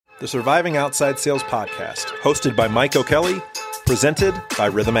the Surviving Outside Sales podcast, hosted by Mike O'Kelly, presented by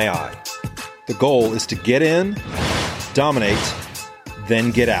Rhythm AI. The goal is to get in, dominate,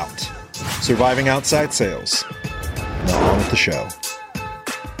 then get out. Surviving Outside Sales. Now on with the show.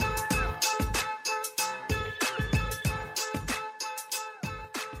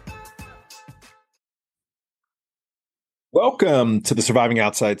 Welcome to the Surviving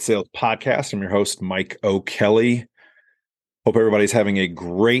Outside Sales podcast. I'm your host, Mike O'Kelly. Hope everybody's having a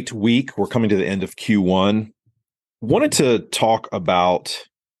great week. We're coming to the end of Q1. Wanted to talk about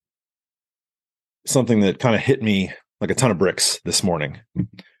something that kind of hit me like a ton of bricks this morning.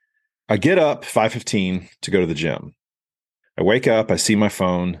 I get up 5:15 to go to the gym. I wake up, I see my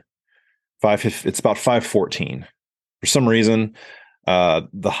phone. It's about 5:14. For some reason,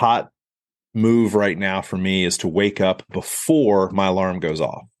 the hot move right now for me is to wake up before my alarm goes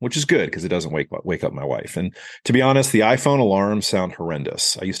off, which is good because it doesn't wake up my wife. And to be honest, the iPhone alarms sound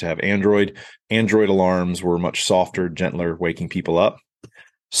horrendous. I used to have Android. Android alarms were much softer, gentler, waking people up.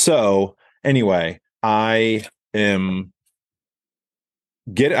 So anyway, I'm up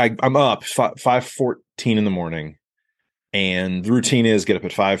 5:14 in the morning, and the routine is get up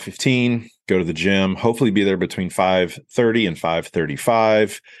at 5:15, go to the gym, hopefully be there between 5:30 and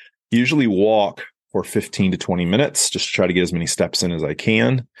 5:35. Usually walk for 15 to 20 minutes, just to try to get as many steps in as I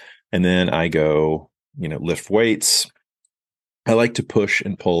can. And then I go, lift weights. I like to push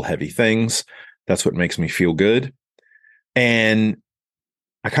and pull heavy things. That's what makes me feel good. And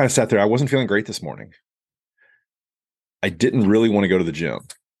I kind of sat there. I wasn't feeling great this morning. I didn't really want to go to the gym.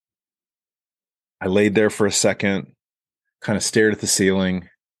 I laid there for a second, kind of stared at the ceiling.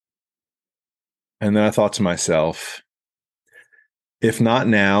 And then I thought to myself, if not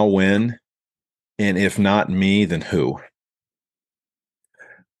now, when? And if not me, then who?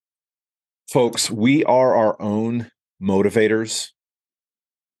 Folks, we are our own motivators.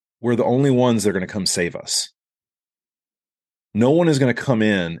 We're the only ones that are going to come save us. No one is going to come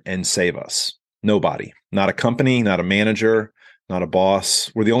in and save us. Nobody. Not a company, not a manager, not a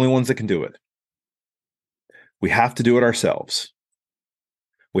boss. We're the only ones that can do it. We have to do it ourselves.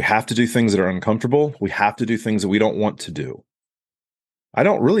 We have to do things that are uncomfortable. We have to do things that we don't want to do. I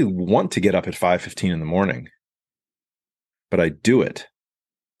don't really want to get up at 5:15 in the morning, but I do it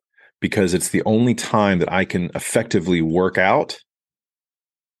because it's the only time that I can effectively work out.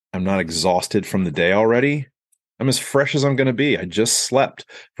 I'm not exhausted from the day already. I'm as fresh as I'm going to be. I just slept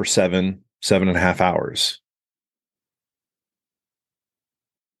for 7.5 hours.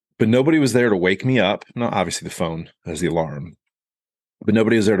 But nobody was there to wake me up. No, obviously the phone has the alarm, but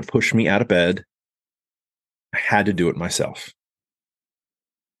nobody was there to push me out of bed. I had to do it myself.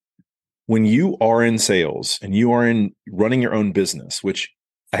 When you are in sales and you are in running your own business, which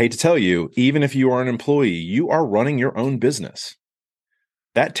I hate to tell you, even if you are an employee, you are running your own business.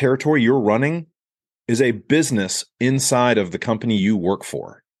 That territory you're running is a business inside of the company you work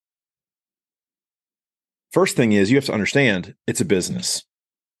for. First thing is you have to understand it's a business.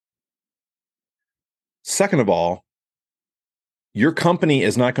 Second of all, your company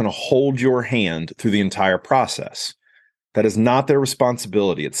is not going to hold your hand through the entire process. That is not their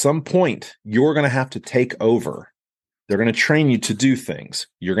responsibility. At some point, you're going to have to take over. They're going to train you to do things.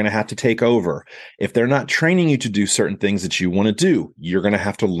 You're going to have to take over. If they're not training you to do certain things that you want to do, you're going to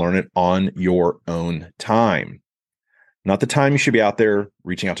have to learn it on your own time. Not the time you should be out there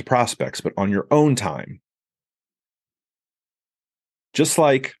reaching out to prospects, but on your own time. Just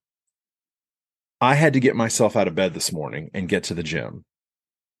like I had to get myself out of bed this morning and get to the gym.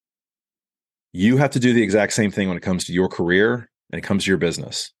 You have to do the exact same thing when it comes to your career and it comes to your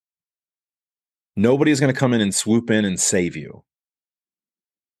business. Nobody is going to come in and swoop in and save you.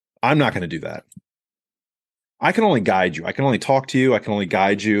 I'm not going to do that. I can only guide you. I can only talk to you. I can only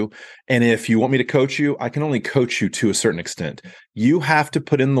guide you. And if you want me to coach you, I can only coach you to a certain extent. You have to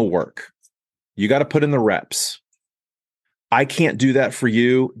put in the work. You got to put in the reps. I can't do that for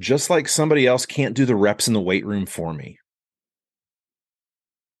you, just like somebody else can't do the reps in the weight room for me.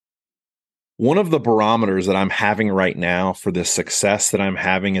 One of the barometers that I'm having right now for the success that I'm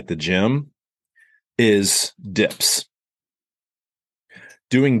having at the gym is dips.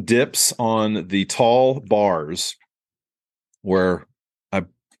 Doing dips on the tall bars where I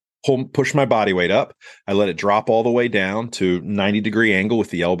push my body weight up. I let it drop all the way down to 90-degree angle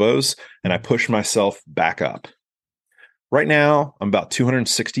with the elbows, and I push myself back up. Right now, I'm about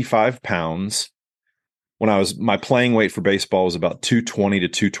 265 pounds. My playing weight for baseball was about 220 to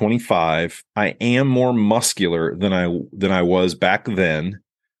 225. I am more muscular than I was back then.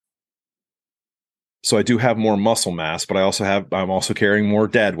 So I do have more muscle mass, but I'm also carrying more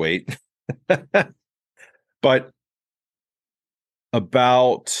dad weight. But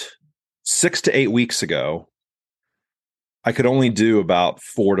About 6 to 8 weeks ago, I could only do about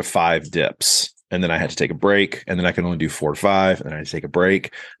 4 to 5 dips. And then I had to take a break. And then I could only do 4 to 5. And then I had to take a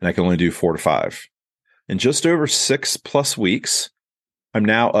break. And I could only do 4 to 5. In just over 6+ weeks, I'm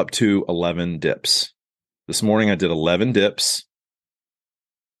now up to 11 dips. This morning I did 11 dips.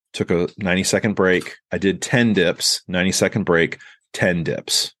 Took a 90-second break. I did 10 dips, 90-second break, 10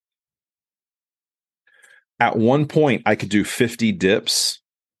 dips. At one point, I could do 50 dips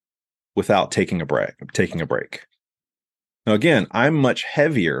without taking a break. Now, again, I'm much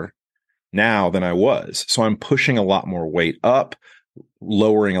heavier now than I was. So I'm pushing a lot more weight up,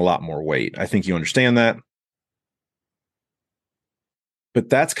 lowering a lot more weight. I think you understand that. But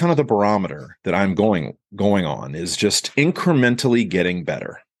that's kind of the barometer that I'm going on, is just incrementally getting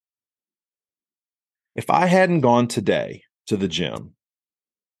better. If I hadn't gone today to the gym,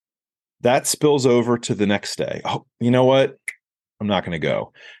 that spills over to the next day. Oh, you know what? I'm not going to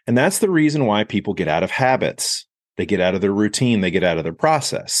go. And that's the reason why people get out of habits. They get out of their routine. They get out of their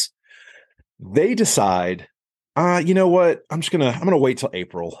process. They decide, you know what? I'm going to wait till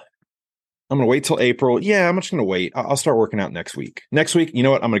April. I'm going to wait till April. Yeah, I'm just going to wait. I'll start working out next week. Next week, you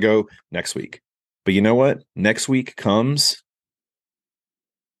know what? I'm going to go next week. But you know what? Next week comes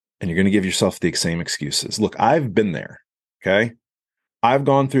and you're going to give yourself the same excuses. Look, I've been there. Okay. I've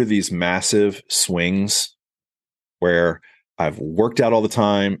gone through these massive swings where I've worked out all the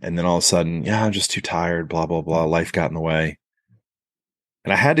time. And then all of a sudden, yeah, I'm just too tired, blah, blah, blah. Life got in the way.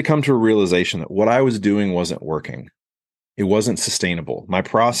 And I had to come to a realization that what I was doing wasn't working. It wasn't sustainable. My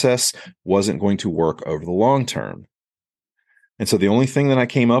process wasn't going to work over the long term. And so the only thing that I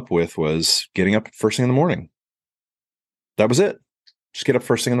came up with was getting up first thing in the morning. That was it. Just get up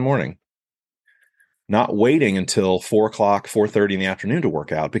first thing in the morning. Not waiting until 4 o'clock, 4:30 in the afternoon to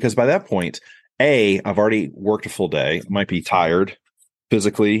work out, because by that point, I've already worked a full day. I might be tired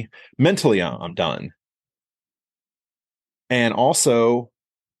physically, mentally, I'm done. And also,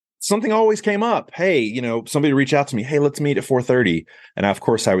 something always came up. Hey, somebody reach out to me. Hey, let's meet at 4:30. And of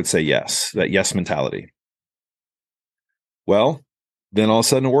course, I would say yes, that yes mentality. Well, then all of a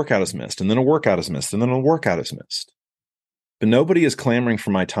sudden a workout is missed, and then a workout is missed, and then a workout is missed. But nobody is clamoring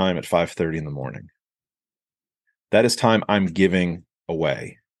for my time at 5:30 in the morning. That is time I'm giving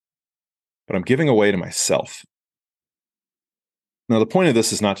away. But I'm giving away to myself. Now, the point of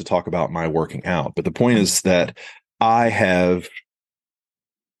this is not to talk about my working out, but the point is that I have...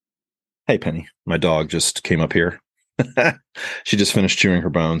 Hey, Penny, my dog just came up here. She just finished chewing her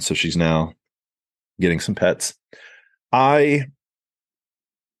bones, so she's now getting some pets. It's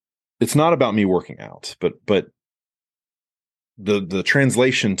not about me working out, but the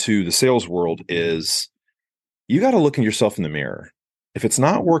translation to the sales world is you got to look at yourself in the mirror. If it's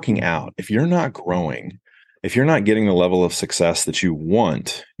not working out, if you're not growing, if you're not getting the level of success that you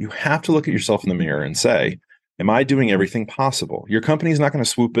want, you have to look at yourself in the mirror and say, am I doing everything possible? Your company's not going to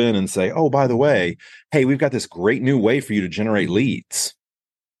swoop in and say, oh, by the way, hey, we've got this great new way for you to generate leads.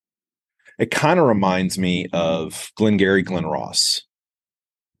 It kind of reminds me of Glengarry Glen Ross.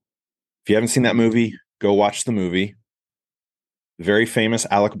 If you haven't seen that movie, go watch the movie. Very famous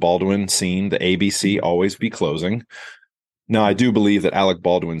Alec Baldwin scene, the ABC always be closing. Now, I do believe that Alec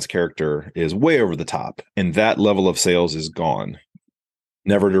Baldwin's character is way over the top, and that level of sales is gone,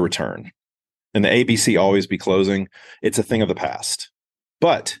 never to return. And the ABC always be closing, it's a thing of the past.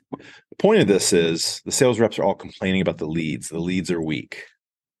 But the point of this is the sales reps are all complaining about the leads. The leads are weak.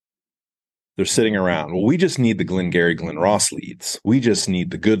 They're sitting around. Well, we just need the Glengarry Glen Ross leads. We just need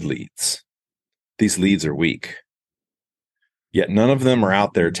the good leads. These leads are weak. Yet none of them are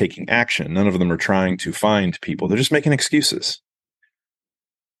out there taking action. None of them are trying to find people. They're just making excuses.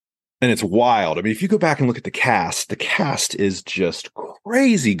 And it's wild. I mean, if you go back and look at the cast is just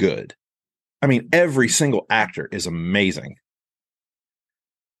crazy good. I mean, every single actor is amazing.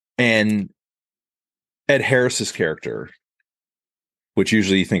 And Ed Harris's character, which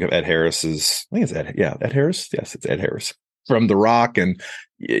usually you think of Ed Harris as, I think it's Ed. Yeah, Ed Harris. Yes, it's Ed Harris from The Rock and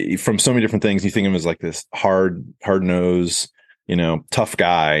from so many different things. You think of him as like this hard nose, tough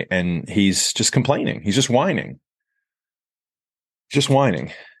guy. And he's just complaining. He's just whining.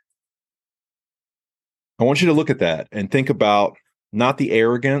 I want you to look at that and think about not the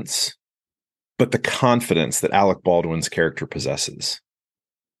arrogance, but the confidence that Alec Baldwin's character possesses.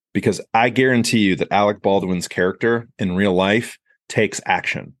 Because I guarantee you that Alec Baldwin's character in real life takes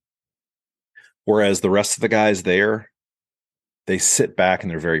action. Whereas the rest of the guys there, they sit back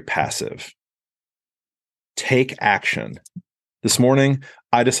and they're very passive. Take action. This morning,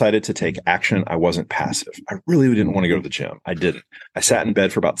 I decided to take action. I wasn't passive. I really didn't want to go to the gym. I didn't. I sat in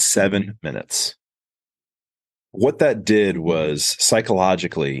bed for about 7 minutes. What that did was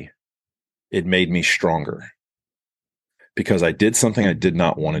psychologically, it made me stronger because I did something I did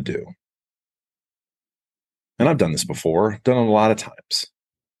not want to do. And I've done this before, done it a lot of times.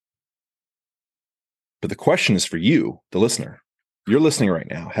 But the question is for you, the listener. You're listening right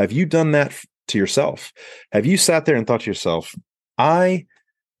now. Have you done that to yourself? Have you sat there and thought to yourself, I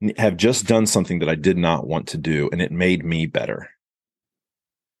have just done something that I did not want to do, and it made me better?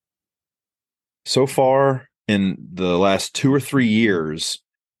 So far in the last 2 or 3 years,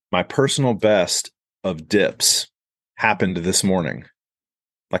 my personal best of dips happened this morning.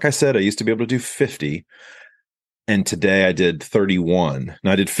 Like I said, I used to be able to do 50. And today I did 31.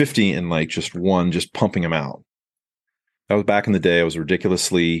 Now I did 50 in like just pumping them out. That was back in the day. I was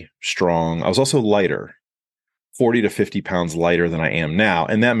ridiculously strong. I was also lighter, 40 to 50 pounds lighter than I am now.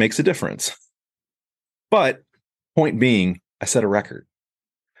 And that makes a difference. But point being, I set a record.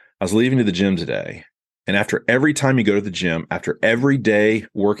 I was leaving to the gym today. And after every time you go to the gym, after every day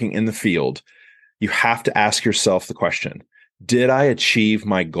working in the field, you have to ask yourself the question, did I achieve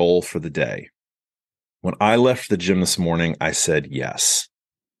my goal for the day? When I left the gym this morning, I said yes.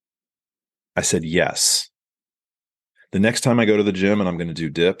 I said yes. The next time I go to the gym and I'm going to do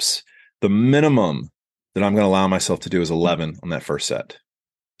dips, the minimum that I'm going to allow myself to do is 11 on that first set,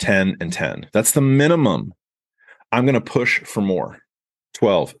 10 and 10. That's the minimum. I'm going to push for more,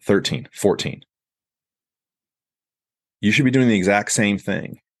 12, 13, 14. You should be doing the exact same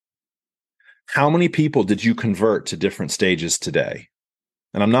thing. How many people did you convert to different stages today?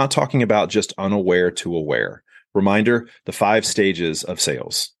 And I'm not talking about just unaware to aware. Reminder, the 5 stages of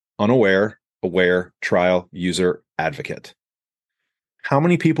sales: unaware, aware, trial, user, advocate. How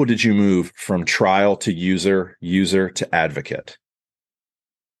many people did you move from trial to user, user to advocate?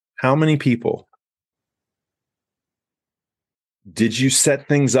 How many people? Did you set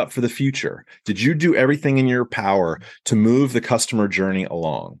things up for the future? Did you do everything in your power to move the customer journey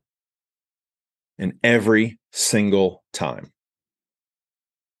along? And every single time.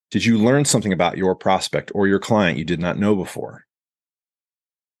 Did you learn something about your prospect or your client you did not know before?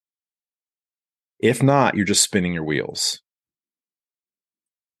 If not, you're just spinning your wheels.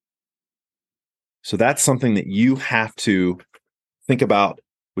 So that's something that you have to think about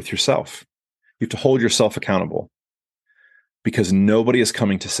with yourself. You have to hold yourself accountable because nobody is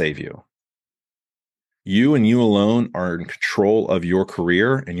coming to save you. You and you alone are in control of your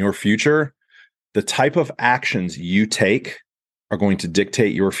career and your future. The type of actions you take are going to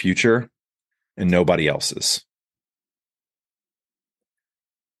dictate your future and nobody else's.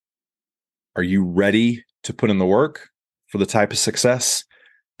 Are you ready to put in the work for the type of success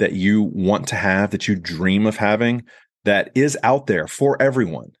that you want to have, that you dream of having, that is out there for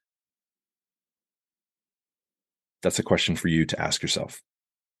everyone? That's a question for you to ask yourself.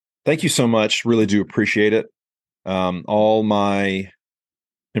 Thank you so much. Really do appreciate it. All my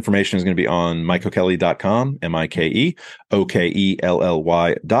information is going to be on mikeokelly.com,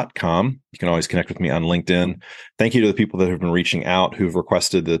 MikeOkelly.com. You can always connect with me on LinkedIn. Thank you to the people that have been reaching out, who've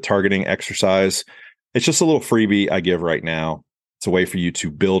requested the targeting exercise. It's just a little freebie I give right now. It's a way for you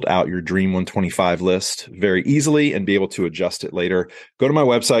to build out your Dream 125 list very easily and be able to adjust it later. Go to my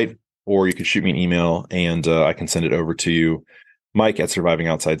website, or you can shoot me an email and I can send it over to you. Mike at Surviving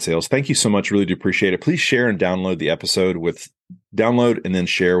Outside Sales. Thank you so much. Really do appreciate it. Please share and download the episode download and then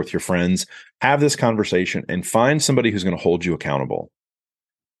share with your friends. Have this conversation and find somebody who's going to hold you accountable.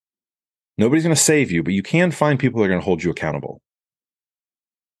 Nobody's going to save you, but you can find people that are going to hold you accountable.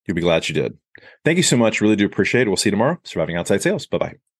 You'll be glad you did. Thank you so much. Really do appreciate it. We'll see you tomorrow. Surviving Outside Sales. Bye-bye.